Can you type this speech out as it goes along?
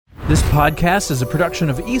This podcast is a production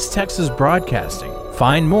of East Texas Broadcasting.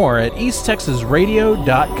 Find more at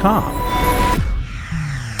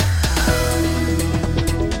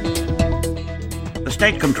easttexasradio.com. The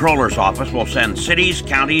State Comptroller's Office will send cities,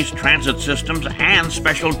 counties, transit systems, and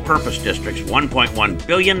special purpose districts $1.1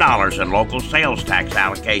 billion in local sales tax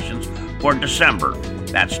allocations for December.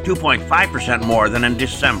 That's 2.5% more than in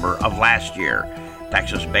December of last year.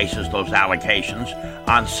 Texas bases those allocations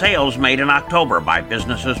on sales made in October by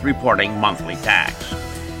businesses reporting monthly tax.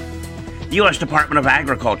 The U.S. Department of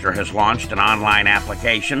Agriculture has launched an online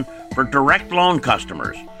application for direct loan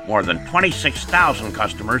customers. More than 26,000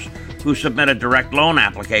 customers who submit a direct loan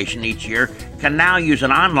application each year can now use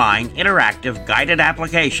an online, interactive, guided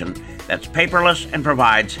application that's paperless and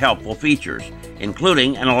provides helpful features,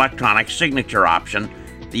 including an electronic signature option,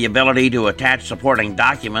 the ability to attach supporting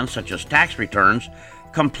documents such as tax returns,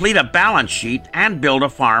 complete a balance sheet, and build a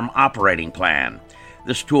farm operating plan.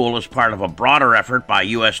 This tool is part of a broader effort by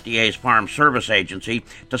USDA's Farm Service Agency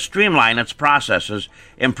to streamline its processes,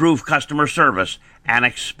 improve customer service, and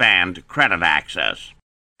expand credit access.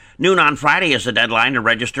 Noon on Friday is the deadline to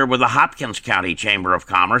register with the Hopkins County Chamber of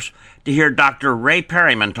Commerce to hear Dr. Ray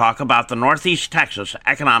Perryman talk about the Northeast Texas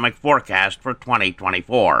economic forecast for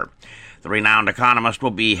 2024. The renowned economist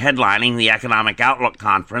will be headlining the Economic Outlook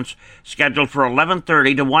Conference, scheduled for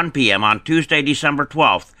 11:30 to 1 p.m. on Tuesday, December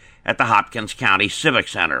 12th at the Hopkins County Civic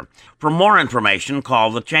Center. For more information,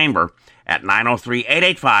 call the Chamber at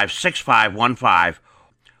 903-885-6515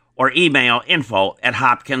 or email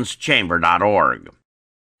info@hopkinschamber.org.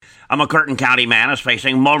 A McCurtain County man is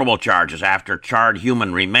facing multiple charges after charred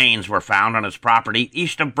human remains were found on his property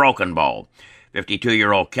east of Broken Bow.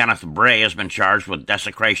 52-year-old Kenneth Bray has been charged with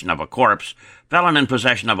desecration of a corpse, felon in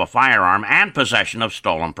possession of a firearm, and possession of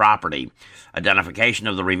stolen property. Identification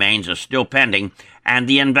of the remains is still pending, and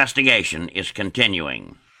the investigation is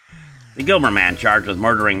continuing. The Gilmer man charged with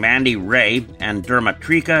murdering Mandy Ray and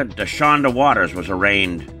Dermatrika DeShonda Waters was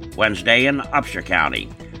arraigned Wednesday in Upshur County.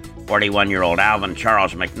 41-year-old Alvin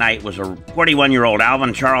Charles McKnight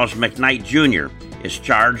Jr. is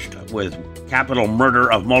charged with capital murder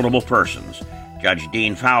of multiple persons. Judge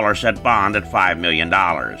Dean Fowler set bond at $5 million.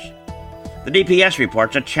 The DPS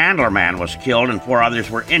reports a Chandler man was killed and 4 others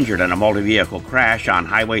were injured in a multi-vehicle crash on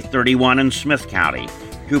Highway 31 in Smith County.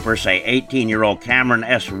 Troopers say 18-year-old Cameron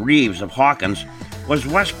S. Reeves of Hawkins was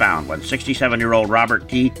westbound when 67-year-old Robert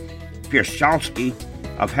T. Pierschalski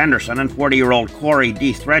of Henderson and 40-year-old Corey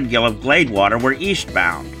D. Threadgill of Gladewater were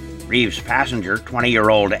eastbound. Reeves' passenger,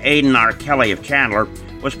 20-year-old Aiden R. Kelly of Chandler,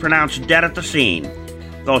 was pronounced dead at the scene.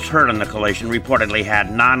 Those hurt in the collision reportedly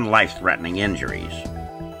had non-life-threatening injuries.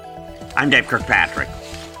 I'm Dave Kirkpatrick.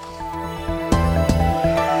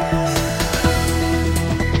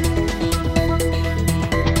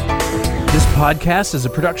 This podcast is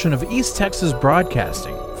a production of East Texas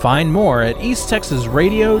Broadcasting. Find more at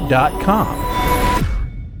easttexasradio.com.